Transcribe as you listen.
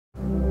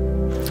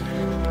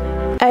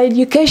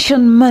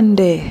Education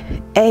Monday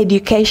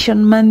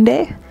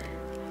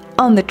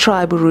on the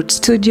Tribal Roots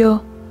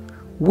Studio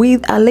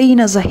with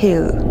Alina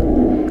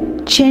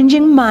Zahil.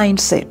 Changing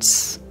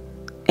mindsets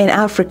in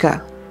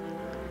Africa,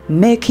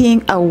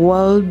 making a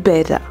world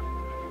better.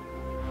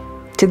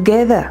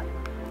 Together,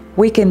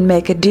 we can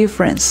make a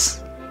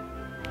difference.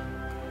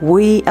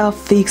 We are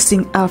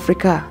fixing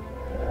Africa.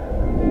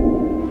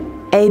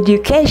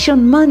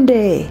 Education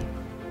Monday.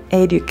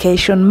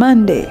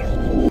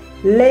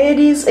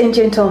 Ladies and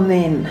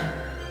gentlemen,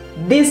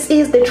 this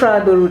is the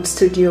Tribal Roots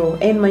Studio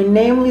and my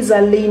name is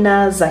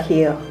Alina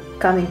Zahir,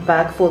 coming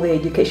back for the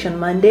Education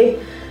Monday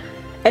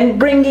and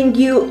bringing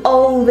you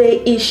all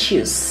the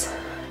issues,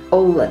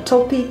 all the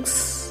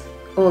topics,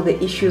 all the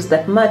issues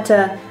that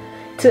matter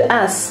to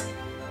us.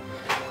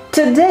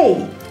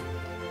 Today,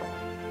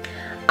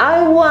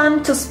 I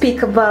want to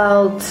speak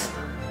about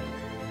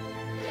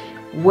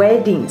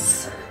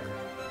weddings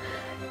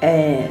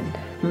and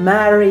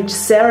marriage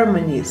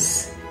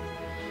ceremonies.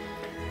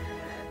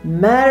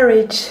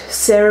 Marriage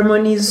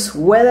ceremonies,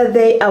 whether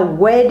they are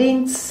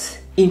weddings,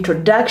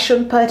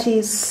 introduction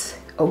parties,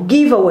 or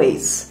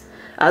giveaways,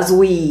 as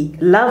we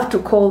love to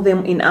call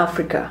them in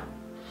Africa,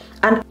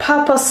 and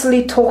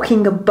purposely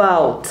talking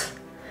about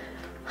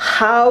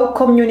how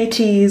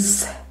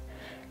communities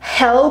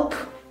help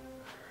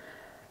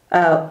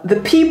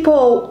the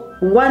people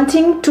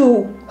wanting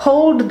to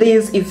hold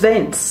these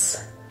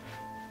events,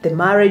 the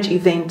marriage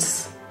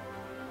events,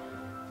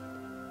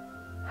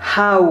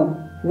 how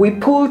we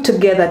pull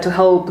together to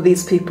help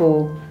these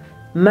people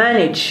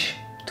manage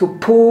to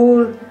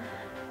pull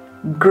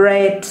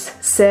great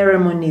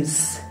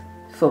ceremonies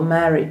for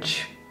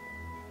marriage.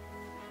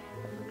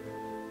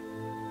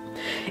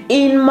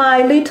 In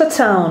my little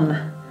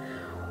town,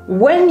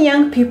 when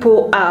young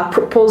people are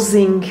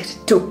proposing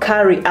to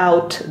carry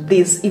out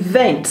these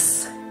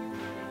events,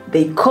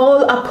 they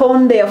call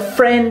upon their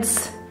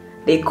friends,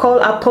 they call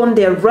upon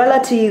their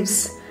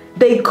relatives,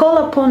 they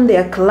call upon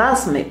their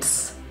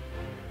classmates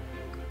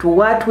to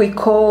what we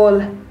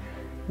call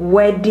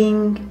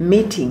wedding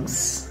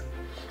meetings.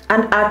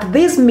 And at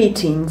these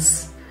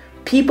meetings,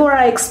 people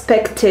are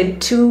expected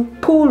to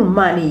pool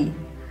money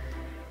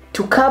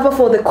to cover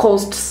for the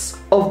costs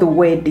of the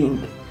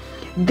wedding.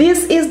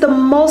 This is the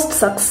most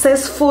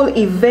successful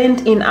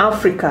event in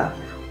Africa,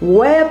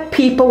 where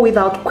people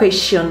without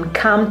question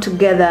come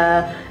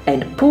together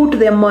and put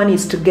their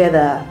monies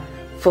together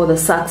for the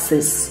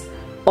success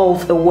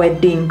of the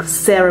wedding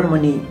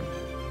ceremony.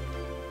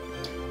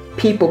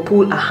 People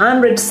pull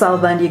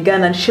 100,000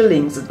 Ugandan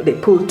shillings, they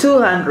pull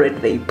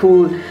 200, they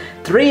pull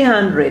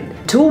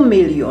 300, 2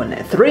 million,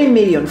 3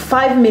 million,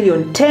 5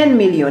 million, 10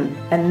 million,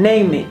 and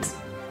name it.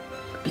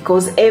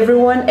 Because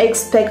everyone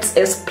expects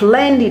a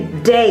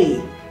splendid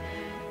day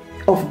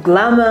of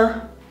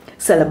glamour,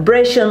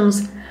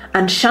 celebrations,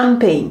 and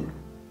champagne.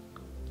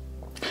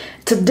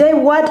 Today,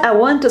 what I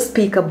want to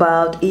speak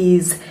about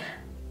is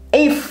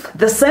if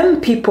the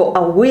same people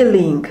are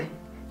willing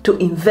to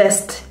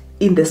invest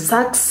in the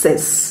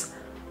success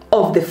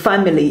of the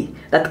family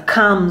that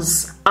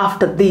comes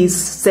after these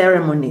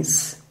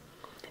ceremonies.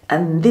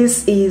 And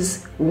this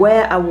is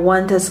where I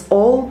want us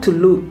all to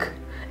look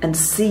and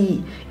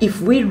see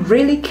if we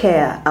really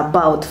care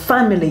about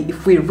family,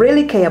 if we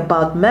really care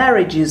about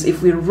marriages,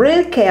 if we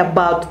really care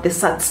about the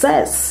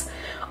success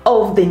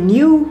of the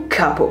new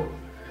couple.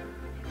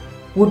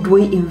 Would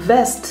we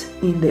invest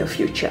in their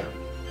future?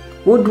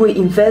 Would we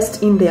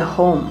invest in their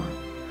home?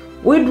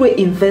 Would we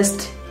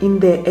invest in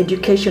the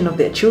education of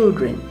their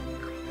children?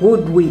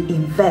 Would we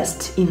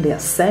invest in their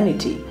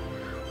sanity?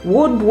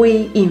 Would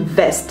we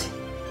invest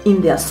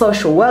in their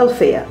social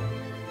welfare?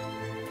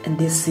 And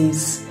this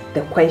is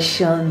the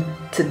question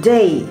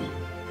today.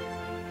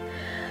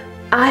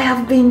 I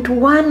have been to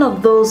one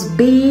of those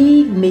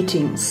big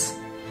meetings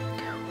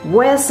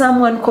where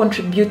someone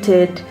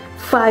contributed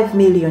 5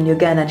 million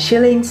Ugandan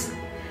shillings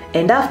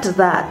and after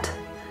that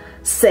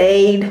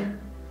said,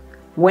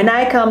 when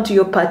I come to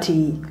your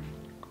party,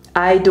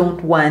 I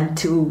don't want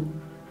to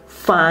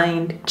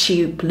find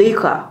cheap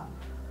liquor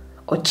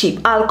or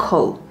cheap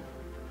alcohol.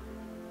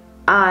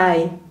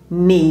 I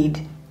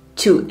need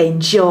to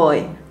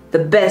enjoy the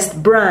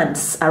best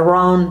brands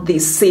around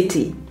this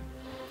city.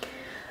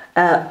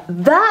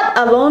 That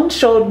alone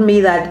showed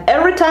me that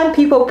every time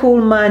people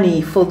pool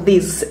money for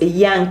these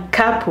young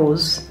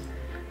couples,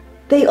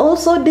 they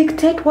also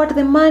dictate what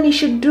the money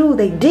should do.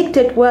 They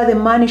dictate where the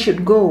money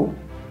should go.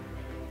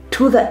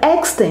 To the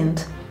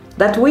extent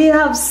that we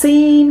have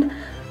seen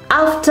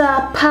after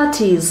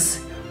parties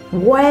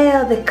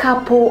where the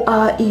couple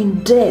are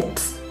in debt.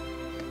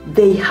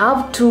 They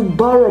have to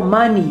borrow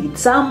money.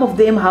 Some of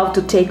them have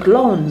to take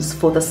loans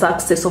for the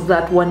success of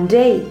that one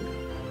day.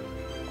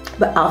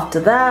 But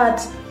after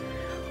that,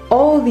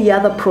 all the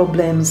other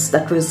problems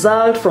that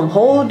result from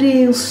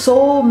holding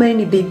so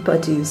many big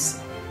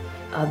parties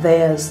are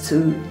theirs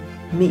to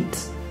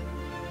meet.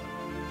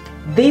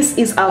 This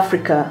is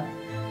Africa.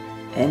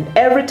 And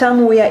every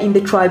time we are in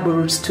the Tribal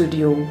Roots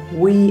Studio,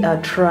 we are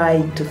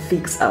trying to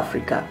fix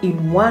Africa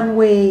in one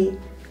way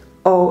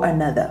or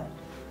another.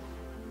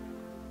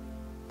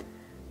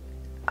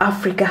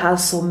 Africa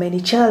has so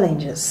many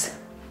challenges.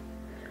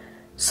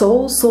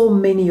 So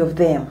many of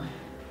them.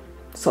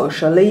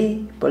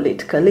 Socially,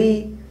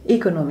 politically,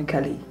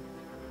 economically.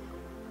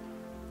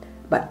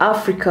 But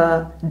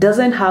Africa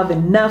doesn't have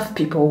enough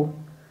people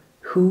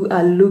who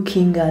are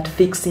looking at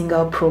fixing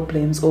our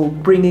problems or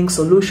bringing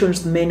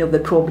solutions to many of the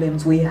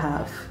problems we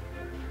have.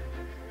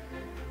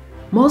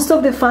 Most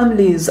of the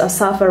families are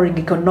suffering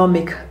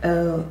economic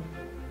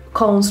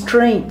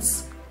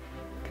constraints.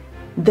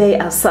 They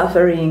are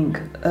suffering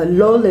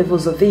low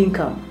levels of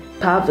income,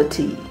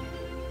 poverty.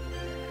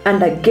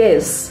 And I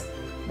guess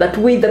that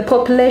with the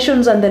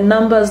populations and the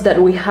numbers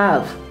that we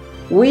have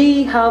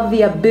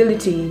the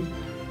ability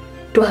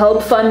to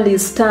help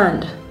families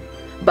stand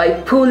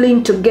by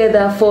pulling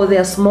together for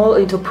their small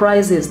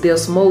enterprises, their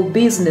small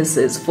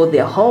businesses, for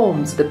their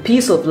homes, the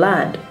piece of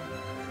land.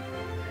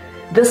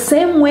 The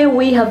same way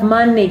we have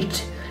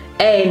managed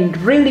and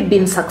really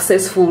been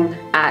successful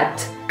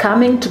at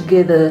coming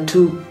together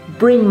to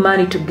bring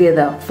money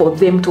together for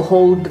them to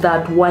hold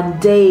that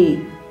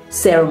one-day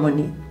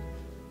ceremony.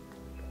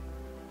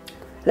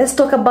 Let's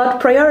talk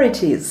about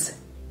priorities.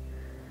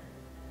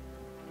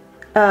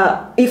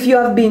 If you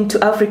have been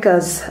to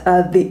Africa's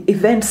the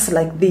events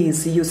like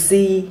these,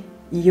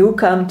 you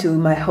come to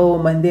my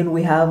home and then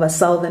we have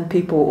 1,000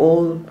 people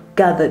all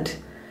gathered,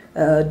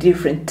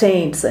 different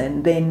tents,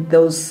 and then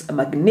those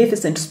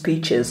magnificent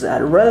speeches,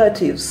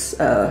 relatives,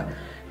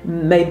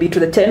 maybe to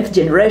the 10th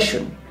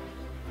generation.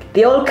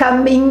 They're all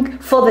coming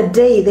for the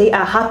day. They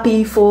are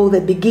happy for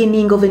the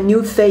beginning of a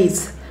new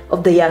phase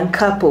of the young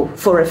couple,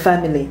 for a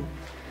family.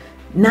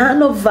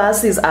 None of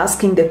us is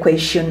asking the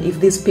question if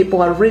these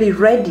people are really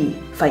ready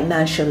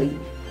financially.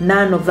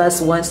 None of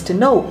us wants to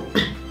know.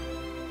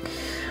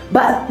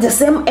 But the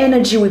same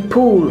energy we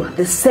pull,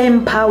 the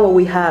same power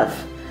we have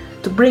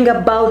to bring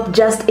about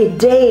just a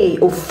day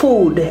of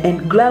food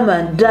and glamour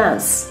and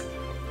dance,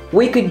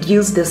 we could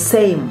use the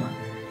same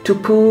to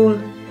pull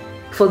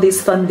for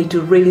this family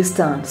to really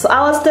stand. So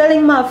I was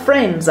telling my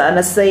friends, and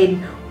I said,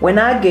 when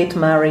I get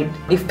married,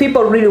 if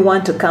people really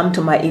want to come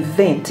to my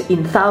event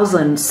in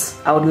thousands,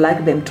 I would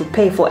like them to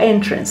pay for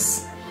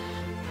entrance.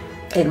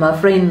 And my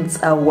friends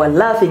were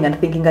laughing and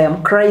thinking I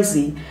am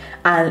crazy.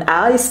 And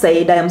I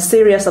said I am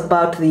serious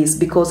about this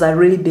because I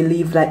really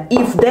believe that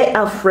if they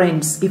are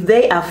friends, if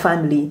they are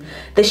family,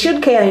 they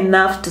should care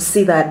enough to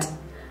see that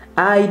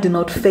I do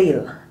not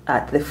fail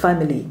at the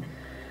family.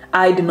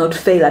 I do not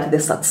fail at the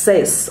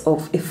success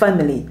of a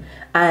family.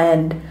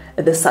 And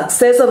the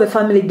success of a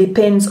family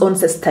depends on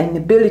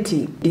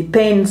sustainability,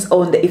 depends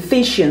on the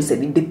efficiency,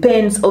 it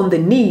depends on the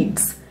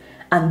needs.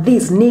 And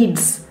these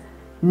needs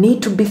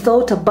need to be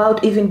thought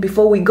about even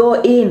before we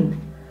go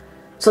in.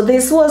 So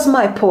this was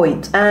my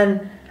point,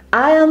 and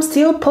I am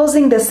still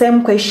posing the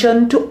same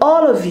question to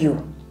all of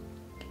you,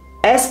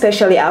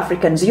 especially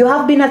Africans. You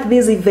have been at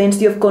these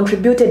events, you have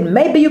contributed.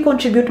 Maybe you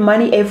contribute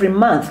money every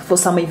month for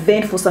some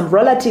event, for some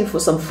relative, for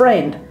some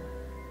friend.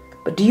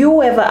 But do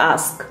you ever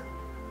ask,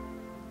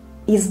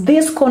 is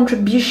this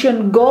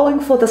contribution going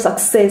for the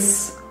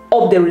success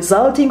of the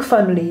resulting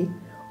family,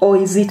 or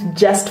is it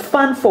just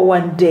fun for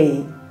one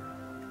day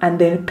and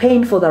then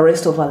pain for the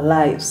rest of our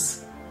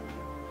lives?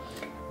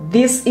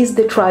 This is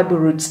the Tribal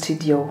Roots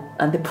Studio,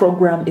 and the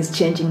program is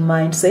Changing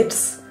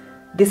Mindsets.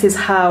 This is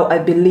how I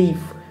believe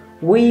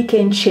we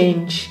can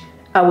change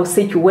our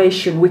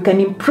situation, we can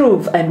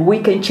improve, and we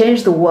can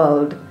change the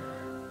world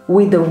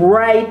with the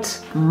right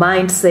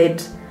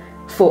mindset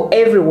for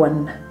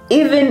everyone,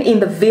 even in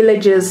the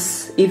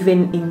villages,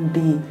 even in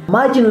the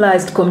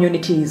marginalized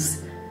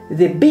communities.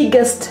 The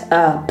biggest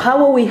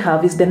power we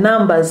have is the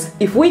numbers.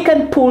 If we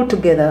can pull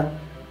together,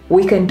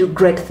 we can do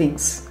great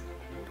things.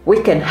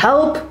 We can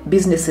help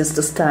businesses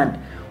to stand.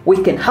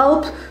 We can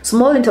help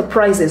small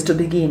enterprises to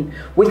begin.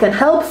 We can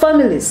help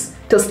families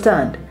to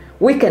stand.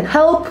 We can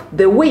help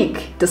the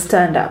weak to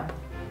stand up.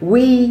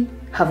 We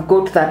have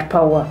got that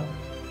power,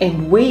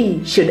 and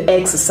we should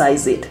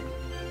exercise it.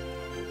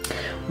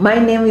 My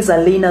name is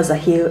Alina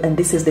Zahil, and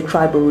this is the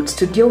Tribal Roots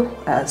Studio,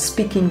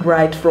 speaking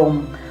right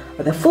from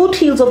the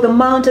foothills of the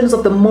mountains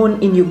of the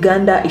moon in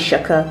Uganda,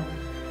 Ishaka.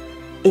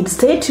 And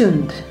stay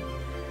tuned.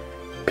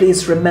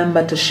 Please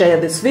remember to share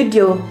this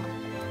video,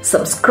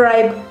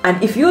 subscribe,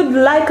 and if you'd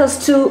like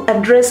us to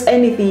address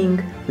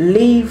anything,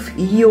 leave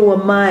your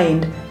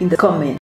mind in the comments.